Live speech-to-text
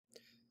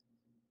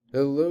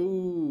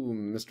Hello,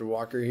 Mr.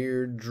 Walker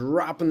here,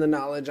 dropping the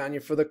knowledge on you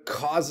for the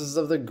causes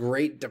of the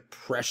Great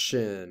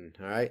Depression.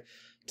 All right,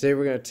 today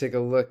we're going to take a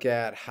look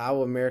at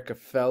how America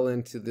fell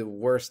into the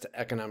worst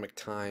economic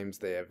times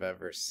they have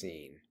ever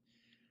seen.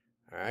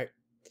 All right,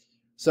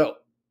 so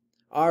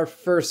our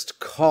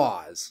first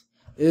cause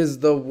is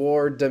the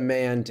war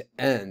demand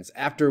ends.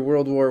 After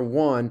World War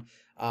I,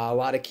 a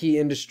lot of key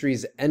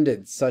industries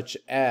ended, such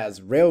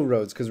as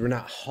railroads, because we're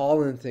not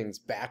hauling things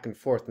back and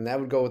forth. And that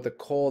would go with the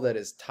coal that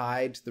is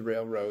tied to the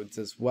railroads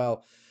as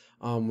well.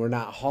 We're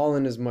not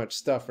hauling as much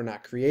stuff. We're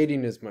not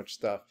creating as much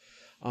stuff.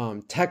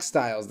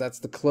 Textiles, that's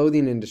the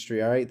clothing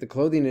industry, all right? The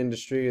clothing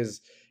industry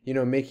is,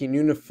 making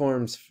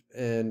uniforms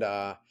and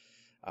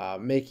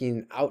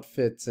making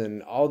outfits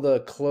and all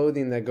the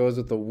clothing that goes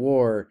with the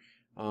war.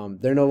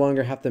 They no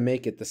longer have to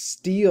make it. The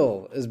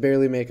steel is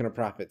barely making a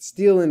profit.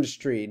 Steel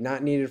industry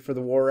not needed for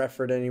the war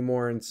effort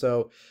anymore, and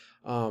so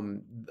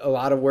a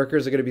lot of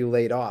workers are going to be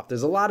laid off.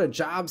 There's a lot of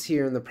jobs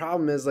here, and the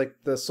problem is like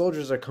the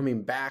soldiers are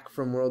coming back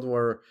from World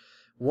War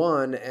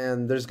I,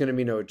 and there's going to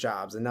be no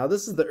jobs. And now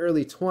this is the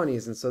early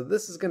 20s, and so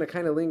this is going to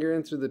kind of linger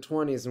in through the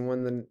 20s, and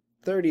when the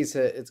 30s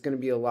hit, it's going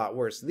to be a lot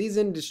worse. These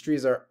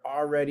industries are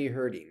already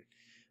hurting.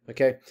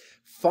 Okay,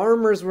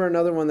 farmers were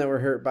another one that were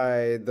hurt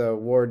by the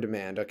war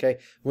demand. Okay,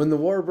 when the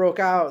war broke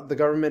out, the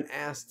government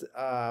asked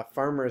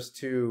farmers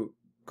to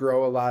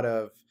grow a lot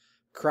of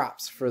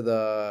crops and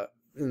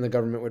the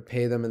government would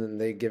pay them, and then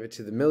they give it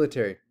to the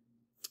military.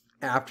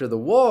 After the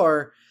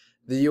war,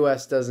 the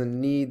U.S.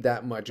 doesn't need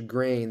that much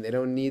grain. They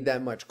don't need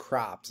that much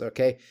crops.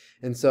 Okay,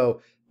 and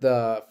so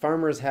the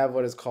farmers have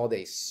what is called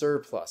a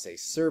surplus. A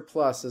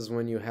surplus is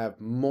when you have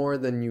more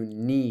than you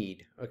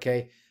need.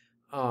 Okay.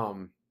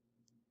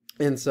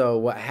 And so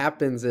what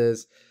happens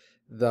is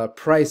the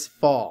price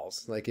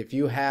falls. Like if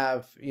you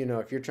have,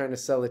 if you're trying to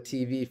sell a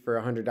TV for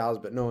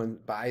 $100, but no one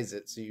buys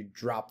it, so you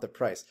drop the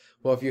price.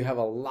 Well, if you have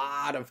a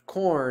lot of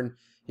corn,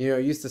 you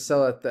used to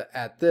sell it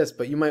at this,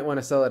 but you might want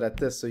to sell it at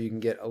this so you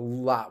can get a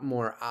lot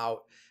more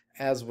out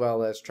as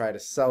well as try to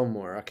sell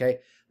more. Okay.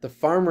 The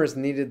farmers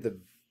needed the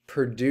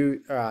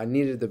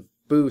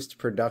boost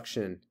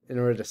production in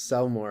order to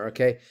sell more.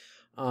 Okay.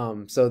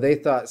 So they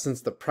thought since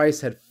the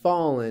price had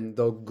fallen,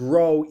 they'll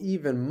grow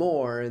even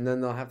more, and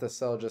then they'll have to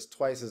sell just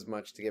twice as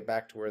much to get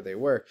back to where they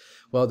were.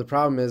 Well, the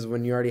problem is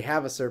when you already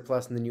have a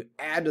surplus and then you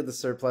add to the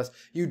surplus,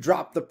 you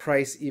drop the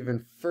price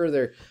even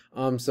further.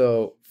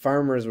 So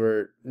farmers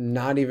were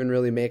not even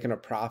really making a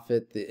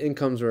profit. The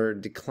incomes were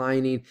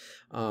declining.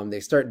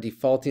 They start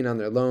defaulting on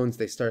their loans.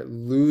 They start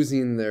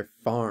losing their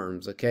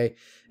farms. Okay.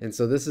 And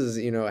so this is,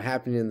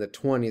 happening in the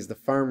 20s. The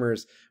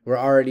farmers were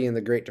already in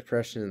the Great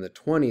Depression in the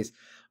 20s.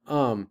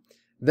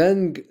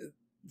 Then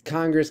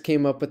Congress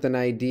came up with an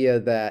idea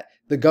that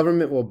the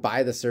government will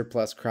buy the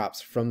surplus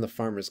crops from the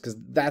farmers because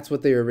that's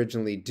what they were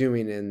originally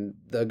doing, and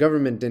the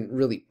government didn't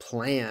really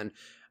plan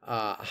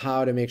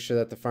how to make sure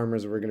that the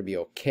farmers were going to be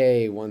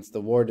okay once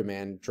the war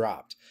demand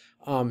dropped.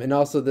 And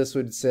also this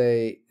would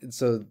say,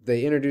 so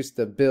they introduced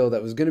a bill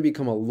that was going to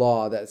become a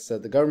law that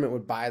said the government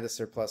would buy the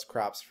surplus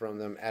crops from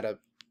them at a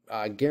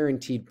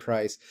guaranteed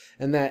price,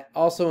 and that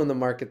also in the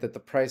market that the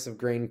price of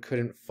grain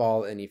couldn't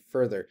fall any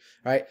further.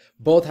 Right?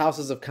 Both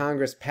houses of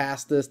Congress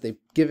passed this. They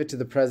give it to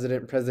the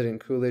president,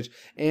 President Coolidge,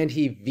 and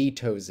he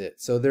vetoes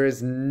it. So there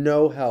is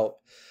no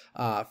help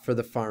for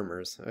the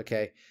farmers.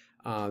 Okay,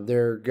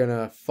 they're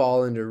gonna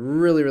fall into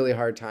really, really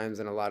hard times,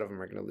 and a lot of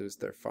them are gonna lose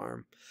their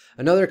farm.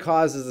 Another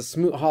cause is the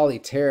Smoot-Hawley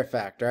Tariff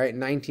Act. All right, in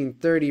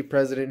 1930,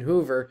 President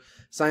Hoover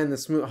signed the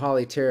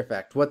Smoot-Hawley Tariff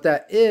Act. What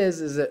that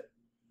is it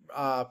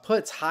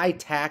puts high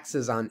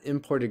taxes on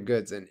imported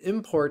goods. And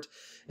import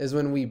is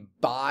when we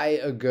buy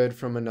a good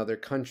from another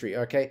country.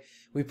 Okay,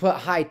 we put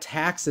high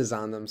taxes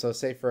on them. So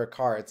say for a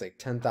car it's like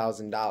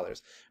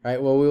 $10,000,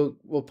 right? Well,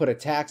 we'll put a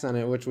tax on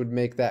it which would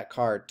make that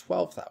car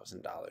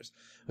 $12,000.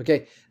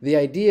 Okay, the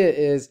idea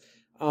is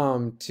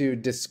to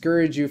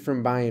discourage you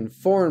from buying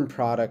foreign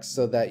products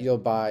so that you'll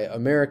buy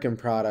American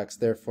products,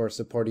 therefore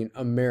supporting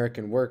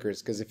American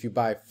workers. Because if you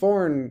buy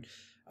foreign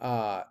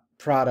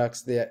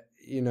products that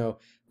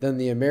then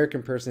the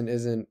American person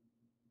isn't,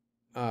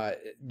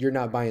 you're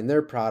not buying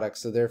their product,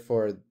 so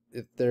therefore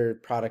if their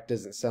product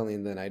isn't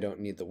selling, then I don't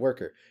need the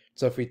worker.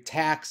 So if we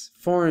tax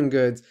foreign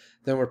goods,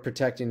 then we're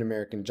protecting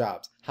American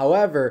jobs.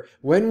 However,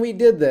 when we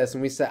did this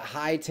and we set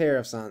high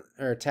tariffs on,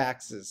 or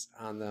taxes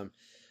on them,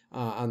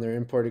 on their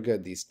imported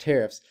good, these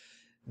tariffs,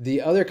 the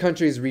other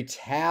countries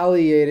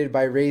retaliated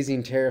by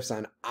raising tariffs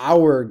on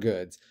our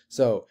goods.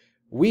 So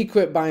we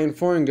quit buying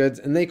foreign goods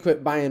and they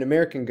quit buying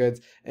American goods,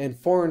 and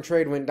foreign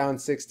trade went down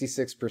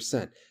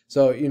 66%.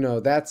 So,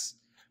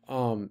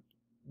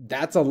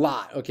 that's a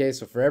lot. Okay.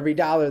 So for every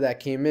dollar that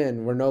came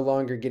in, we're no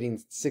longer getting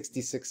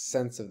 66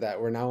 cents of that.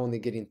 We're now only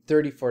getting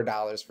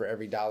 $34 for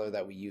every dollar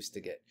that we used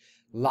to get.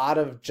 A lot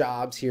of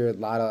jobs here, a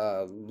lot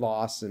of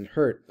loss and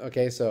hurt.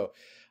 Okay. So,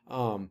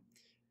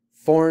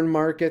 foreign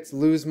markets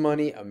lose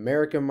money.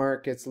 American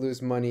markets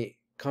lose money.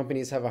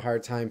 Companies have a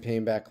hard time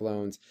paying back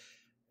loans.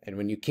 And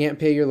when you can't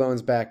pay your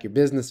loans back, your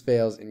business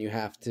fails and you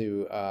have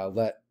to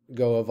let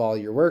go of all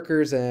your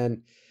workers,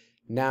 and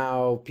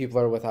now people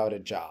are without a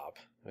job.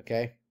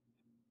 Okay.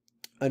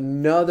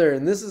 Another,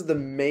 and this is the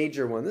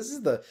major one, this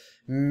is the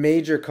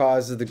major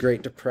cause of the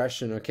Great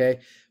Depression, okay?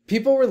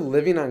 People were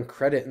living on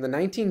credit. In the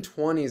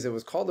 1920s, it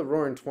was called the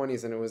Roaring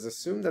Twenties, and it was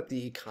assumed that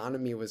the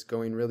economy was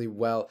going really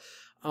well.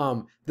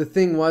 The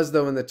thing was,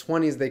 though, in the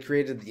 20s, they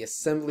created the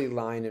assembly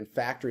line in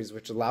factories,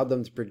 which allowed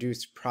them to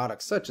produce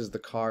products such as the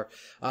car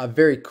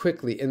very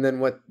quickly. And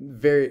then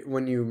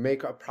when you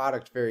make a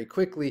product very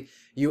quickly,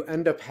 you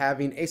end up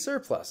having a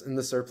surplus. And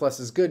the surplus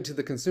is good to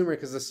the consumer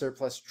because the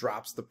surplus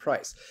drops the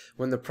price.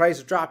 When the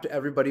price dropped,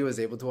 everybody was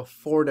able to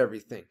afford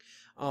everything.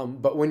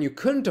 But when you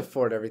couldn't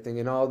afford everything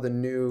and all the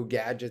new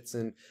gadgets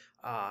and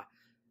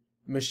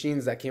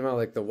machines that came out,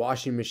 like the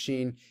washing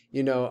machine,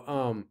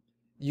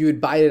 you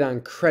would buy it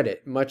on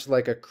credit, much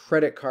like a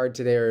credit card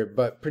today,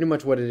 but pretty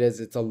much what it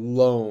is, it's a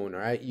loan, all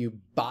right? You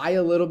buy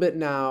a little bit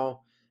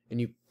now and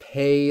you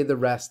pay the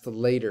rest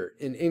later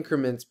in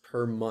increments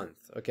per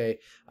month, okay?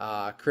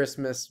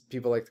 Christmas,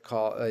 people like to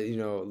call,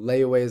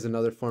 layaway is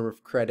another form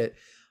of credit.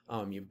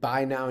 You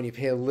buy now and you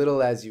pay a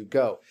little as you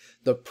go.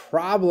 The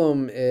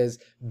problem is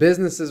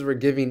businesses were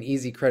giving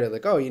easy credit,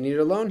 like, oh, you need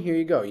a loan? Here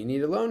you go. You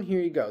need a loan?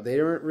 Here you go. They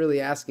weren't really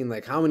asking,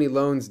 like, how many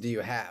loans do you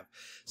have?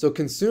 So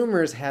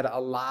consumers had a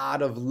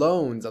lot of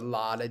loans, a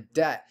lot of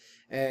debt.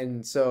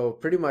 And so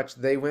pretty much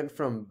they went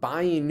from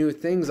buying new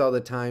things all the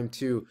time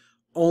to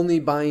only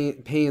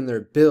paying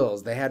their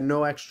bills. They had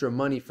no extra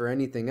money for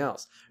anything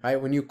else,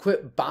 right? When you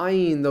quit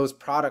buying those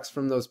products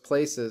from those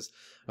places,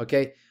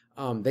 okay,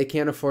 they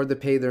can't afford to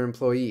pay their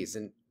employees.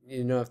 And,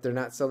 if they're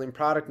not selling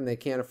product and they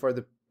can't afford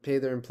to pay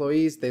their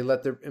employees, they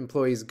let their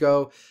employees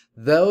go.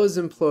 Those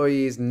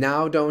employees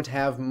now don't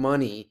have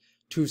money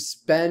to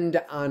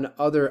spend on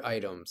other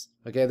items.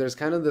 Okay, there's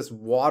kind of this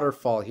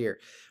waterfall here.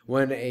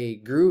 When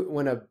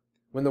the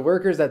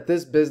workers at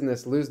this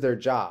business lose their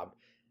job,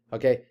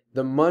 okay,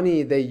 the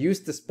money they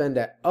used to spend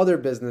at other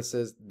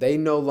businesses, they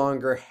no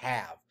longer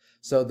have.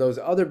 So those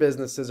other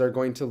businesses are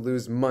going to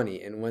lose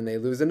money. And when they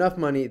lose enough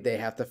money, they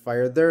have to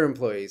fire their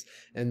employees.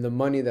 And the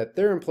money that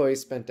their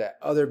employees spent at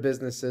other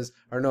businesses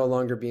are no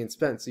longer being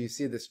spent. So you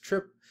see this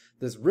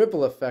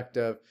ripple effect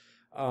of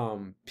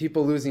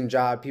people losing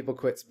job, people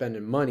quit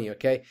spending money,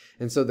 okay?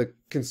 And so the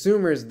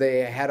consumers,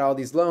 they had all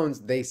these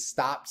loans, they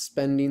stopped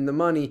spending the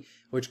money,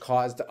 which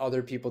caused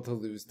other people to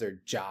lose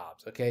their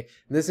jobs, okay?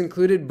 And this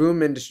included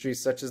boom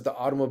industries such as the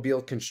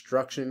automobile,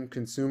 construction,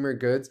 consumer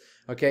goods,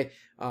 okay?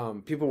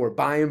 People were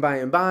buying,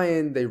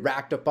 they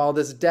racked up all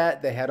this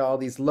debt, they had all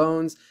these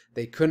loans,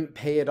 they couldn't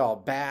pay it all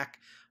back,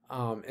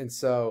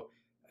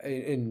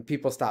 and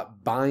people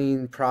stopped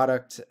buying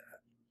product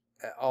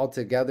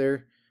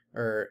altogether,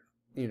 or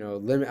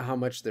limit how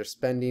much they're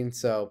spending.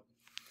 So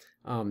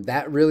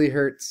that really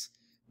hurts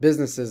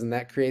businesses, and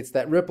that creates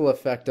that ripple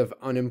effect of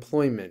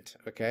unemployment,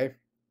 okay?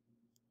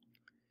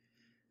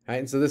 All right,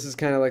 and so this is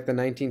kind of like the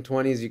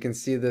 1920s. You can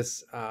see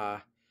this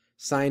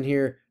sign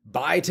here: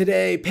 buy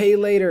today, pay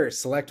later,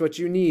 select what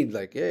you need,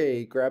 like,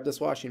 hey, grab this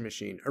washing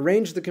machine,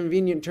 arrange the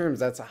convenient terms.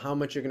 That's how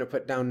much you're going to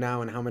put down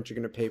now and how much you're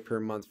going to pay per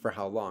month for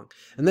how long.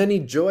 And then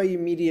enjoy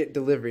immediate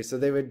delivery. So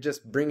they would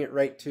just bring it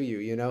right to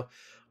you,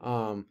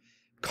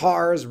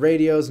 cars,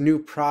 radios, new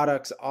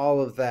products,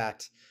 all of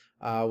that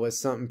was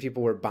something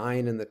people were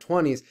buying in the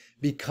 20s.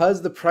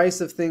 Because the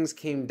price of things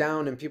came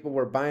down and people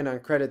were buying on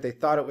credit, they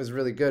thought it was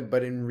really good.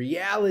 But in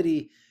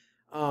reality,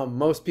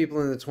 most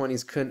people in the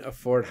 20s couldn't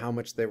afford how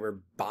much they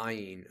were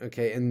buying,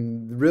 okay?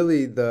 And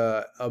really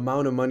the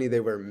amount of money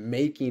they were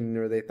making,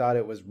 or they thought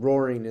it was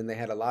roaring and they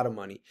had a lot of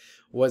money,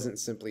 wasn't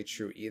simply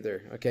true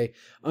either, okay?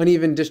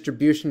 Uneven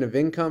distribution of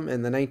income.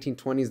 In the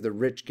 1920s, the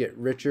rich get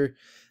richer,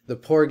 the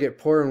poor get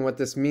poorer. And what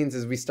this means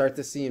is we start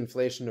to see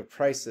inflation of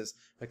prices,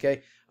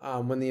 okay?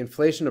 When the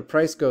inflation of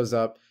price goes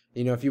up,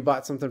 if you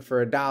bought something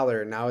for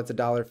 $1, now it's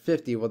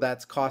 $1.50. Well,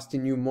 that's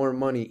costing you more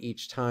money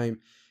each time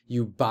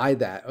you buy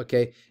that,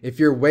 okay? If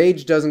your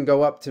wage doesn't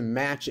go up to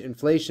match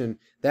inflation,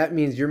 that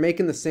means you're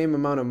making the same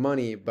amount of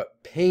money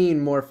but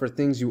paying more for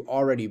things you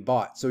already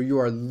bought. So you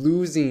are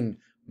losing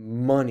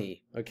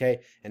money, okay?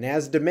 And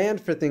as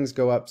demand for things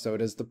go up, so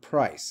does the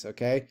price,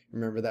 okay?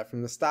 Remember that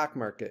from the stock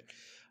market.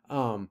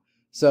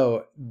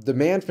 So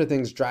demand for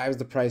things drives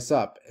the price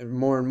up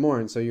more and more,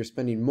 and so you're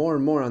spending more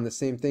and more on the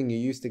same thing you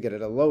used to get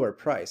at a lower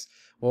price.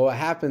 Well, what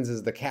happens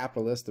is the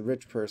capitalist, the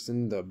rich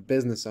person, the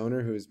business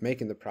owner who's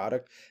making the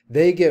product,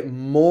 they get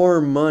more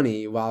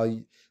money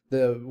while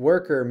the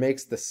worker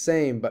makes the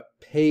same but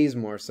pays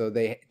more. So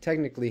they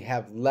technically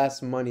have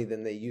less money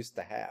than they used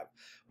to have,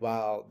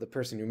 while the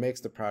person who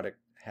makes the product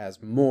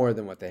has more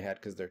than what they had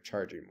because they're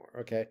charging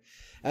more, okay?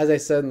 As I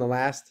said in the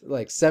last,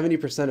 like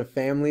 70% of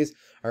families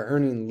are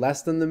earning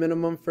less than the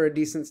minimum for a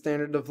decent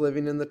standard of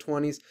living in the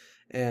 20s,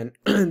 and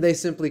they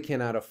simply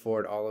cannot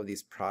afford all of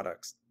these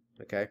products,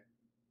 okay?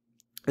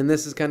 And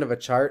this is kind of a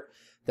chart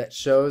that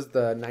shows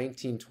the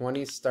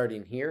 1920s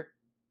starting here.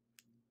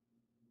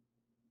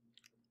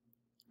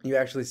 You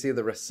actually see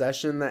the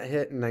recession that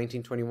hit in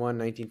 1921,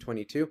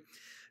 1922.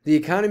 The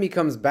economy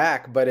comes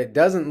back, but it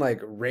doesn't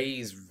like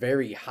raise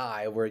very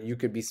high where you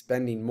could be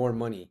spending more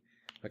money,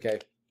 okay?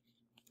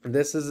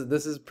 This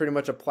is pretty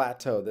much a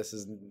plateau. This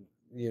is,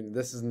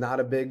 this is not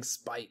a big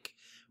spike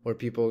where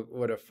people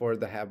would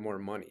afford to have more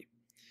money.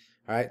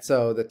 All right,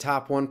 so the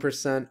top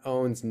 1%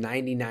 owns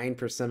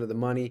 99% of the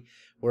money,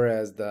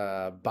 whereas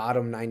the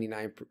bottom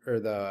 99 or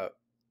the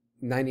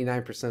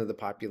 99% of the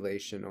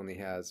population only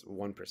has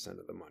 1%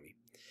 of the money.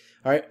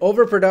 All right,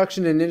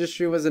 overproduction in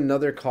industry was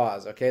another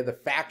cause, okay? The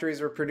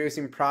factories were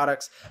producing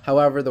products.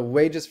 However, the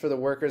wages for the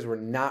workers were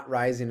not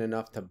rising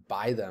enough to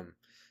buy them,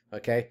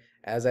 okay?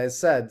 As I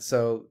said,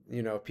 so,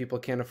 people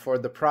can't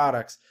afford the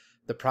products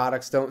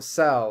don't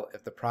sell.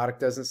 If the product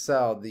doesn't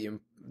sell, the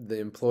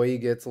employee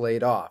gets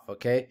laid off,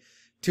 okay?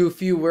 Too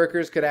few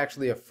workers could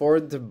actually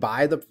afford to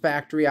buy the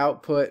factory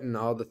output and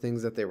all the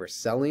things that they were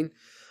selling.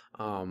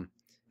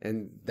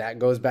 And that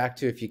goes back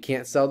to, if you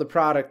can't sell the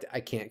product,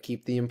 I can't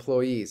keep the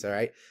employees, all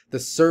right? The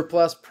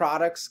surplus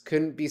products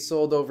couldn't be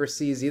sold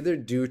overseas either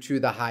due to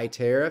the high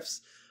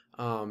tariffs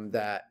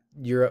that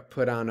Europe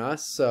put on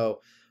us.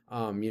 So,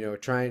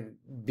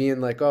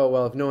 being like, oh,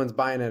 well, if no one's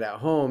buying it at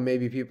home,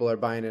 maybe people are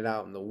buying it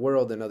out in the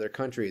world in other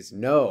countries.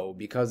 No,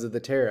 because of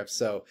the tariffs.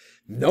 So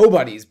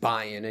nobody's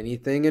buying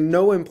anything and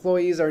no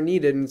employees are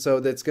needed. And so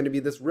that's going to be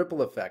this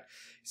ripple effect.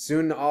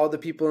 Soon all the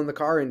people in the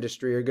car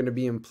industry are going to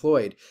be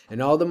employed,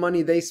 and all the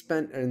money they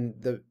spent, and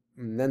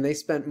then they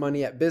spent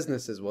money at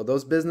businesses. Well,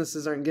 those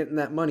businesses aren't getting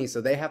that money,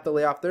 so they have to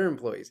lay off their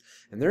employees,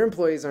 and their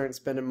employees aren't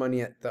spending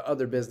money at the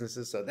other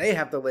businesses, so they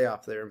have to lay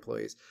off their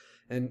employees.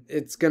 And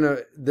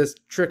this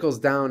trickles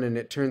down and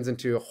it turns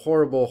into a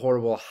horrible,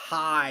 horrible,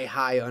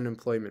 high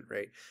unemployment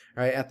rate.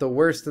 Right? At the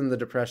worst in the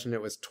Depression,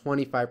 it was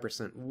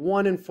 25%.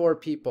 1 in 4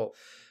 people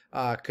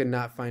could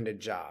not find a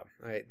job.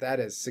 Right? That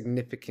is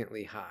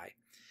significantly high.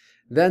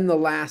 Then the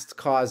last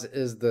cause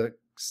is the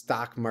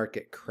stock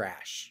market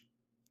crash.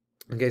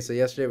 Okay, so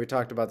yesterday we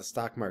talked about the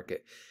stock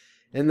market.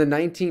 In the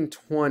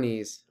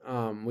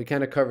 1920s, we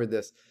kind of covered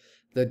this.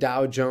 The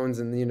Dow Jones,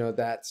 and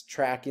that's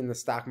tracking the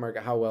stock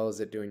market. How well is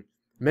it doing?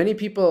 Many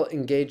people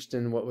engaged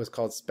in what was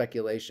called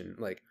speculation.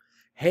 Like,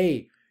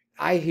 hey,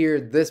 I hear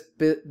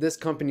this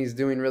company is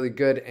doing really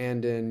good,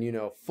 and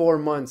in 4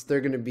 months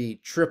they're going to be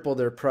triple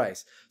their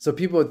price. So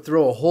people would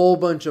throw a whole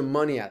bunch of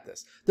money at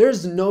this.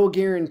 There's no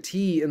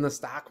guarantee in the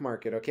stock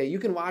market. Okay, you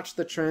can watch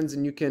the trends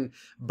and you can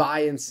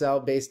buy and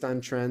sell based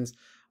on trends,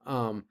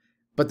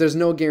 but there's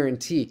no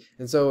guarantee.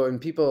 And so when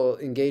people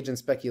engage in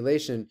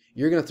speculation,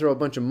 you're going to throw a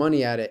bunch of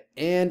money at it,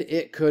 and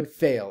it could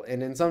fail.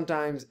 And then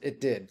sometimes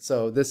it did.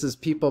 So this is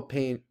people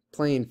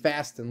playing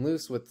fast and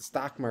loose with the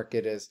stock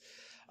market.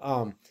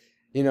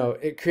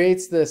 It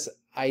creates this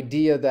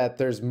idea that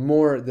there's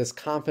more, this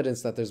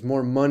confidence that there's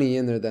more money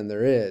in there than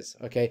there is,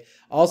 okay?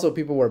 Also,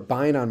 people were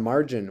buying on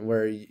margin,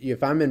 where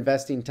if I'm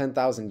investing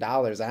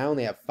 $10,000, I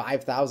only have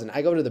 $5,000.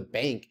 I go to the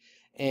bank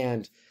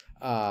and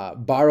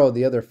borrow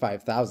the other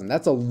 $5,000.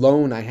 That's a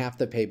loan I have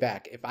to pay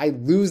back. If I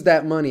lose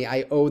that money,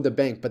 I owe the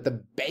bank, but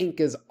the bank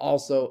is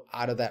also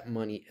out of that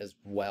money as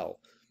well.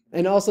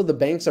 And also the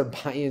banks are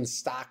buying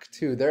stock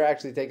too. They're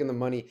actually taking the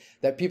money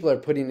that people are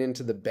putting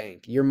into the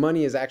bank. Your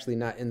money is actually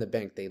not in the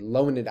bank. They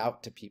loan it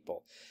out to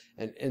people,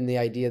 and the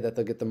idea that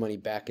they'll get the money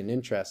back in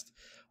interest.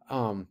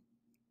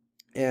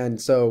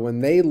 And so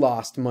when they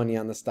lost money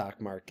on the stock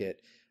market,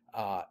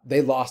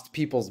 they lost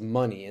people's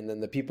money. And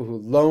then the people who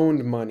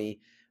loaned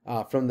money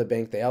from the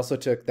bank, they also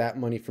took that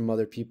money from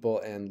other people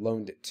and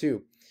loaned it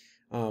too.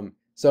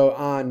 So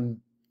on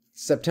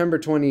September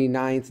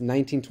 29th,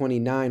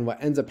 1929,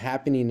 what ends up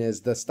happening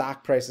is the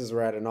stock prices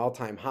were at an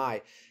all-time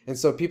high. And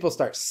so people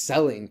start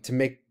selling to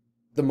make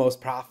the most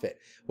profit.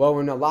 Well,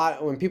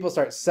 when people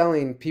start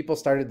selling, people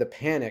started to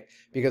panic,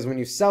 because when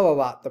you sell a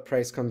lot, the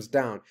price comes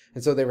down.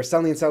 And so they were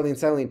selling,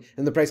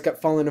 and the price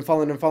kept falling and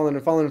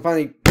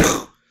finally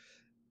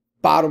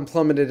bottom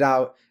plummeted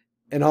out,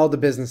 and all the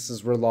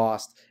businesses were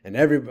lost, and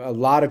a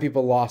lot of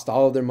people lost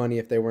all of their money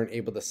if they weren't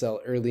able to sell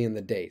early in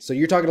the day. So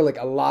you're talking like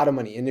a lot of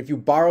money. And if you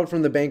borrowed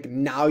from the bank,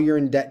 now you're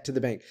in debt to the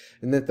bank.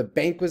 And if the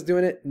bank was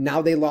doing it,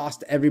 now they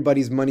lost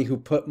everybody's money who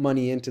put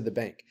money into the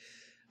bank.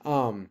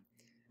 And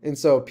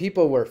so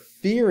people were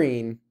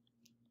fearing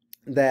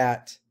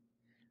that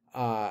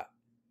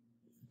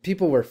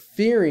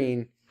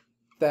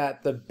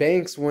the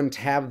banks wouldn't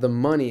have the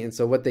money. And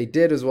so what they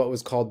did is what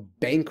was called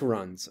bank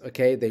runs.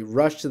 Okay, they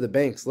rushed to the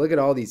banks. Look at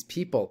all these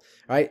people,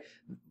 right?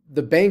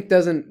 The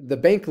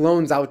bank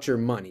loans out your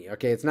money.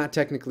 Okay, it's not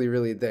technically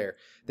really there.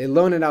 They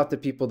loan it out to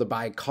people to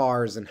buy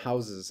cars and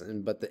houses,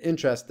 but the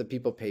interest that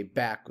people pay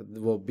back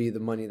will be the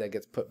money that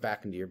gets put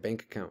back into your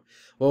bank account.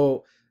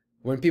 Well,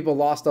 when people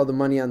lost all the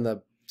money on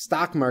the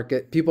stock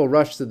market, people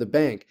rushed to the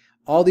bank.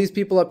 All these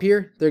people up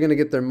here, they're going to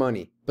get their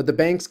money, but the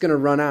bank's going to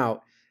run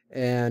out,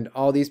 and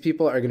all these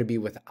people are going to be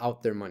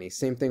without their money.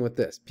 Same thing with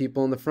this.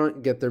 People in the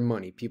front get their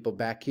money. People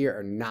back here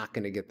are not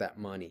going to get that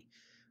money.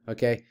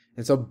 Okay?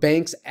 And so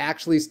banks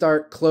actually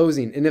start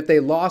closing. And if they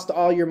lost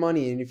all your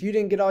money, and if you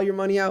didn't get all your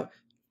money out,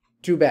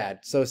 too bad.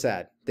 So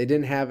sad. They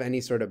didn't have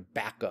any sort of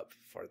backup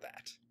for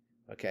that.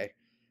 Okay?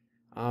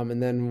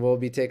 And then we'll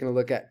be taking a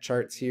look at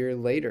charts here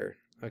later.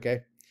 Okay?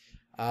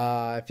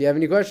 If you have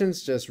any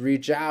questions, just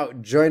reach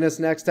out. Join us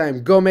next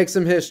time. Go make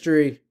some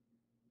history.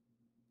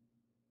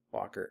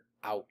 Walker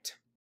out.